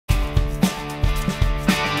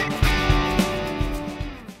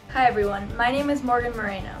Hi everyone, my name is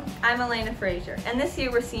Moreno. I'm Alaina Frazier, and this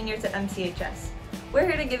year we're seniors at MCHS. We're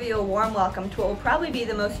here to give you a warm welcome to what will probably be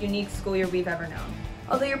the most unique school year we've ever known.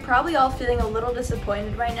 Although you're probably all feeling a little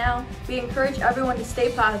disappointed right now, we encourage everyone to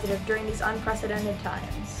stay positive during these unprecedented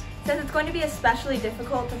times. Since it's going to be especially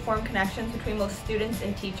difficult to form connections between both students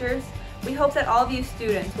and teachers, we hope that all of you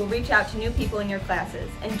students will reach out to new people in your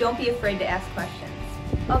classes, and don't be afraid to ask questions.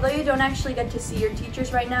 Although you don't actually get to see your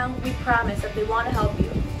teachers right now, we promise that they want to help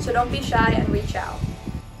you, so don't be shy and reach out.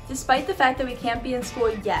 Despite the fact that we can't be in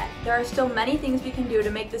school yet, there are still many things we can do to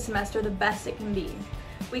make this semester the best it can be.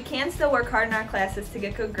 We can still work hard in our classes to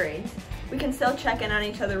get good grades, we can still check in on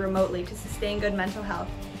each other remotely to sustain good mental health,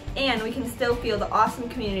 and we can still feel the awesome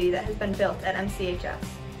community that has been built at MCHS.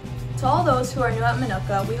 To all those who are new at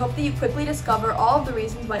Minooka, we hope that you quickly discover all of the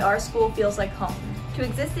reasons why our school feels like home. To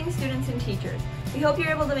existing students and teachers, we hope you're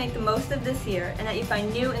able to make the most of this year and that you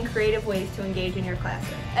find new and creative ways to engage in your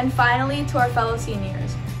classes. And finally, to our fellow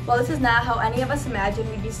seniors, while this is not how any of us imagined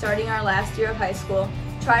we'd be starting our last year of high school,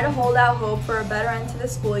 try to hold out hope for a better end to the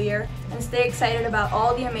school year and stay excited about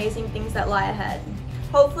all the amazing things that lie ahead.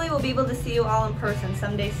 Hopefully we'll be able to see you all in person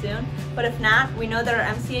someday soon, but if not, we know that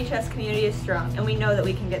our MCHS community is strong and we know that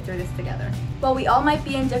we can get through this together. While we all might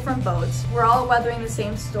be in different boats, we're all weathering the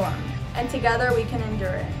same storm, and together we can endure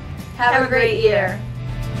it. Have a great year!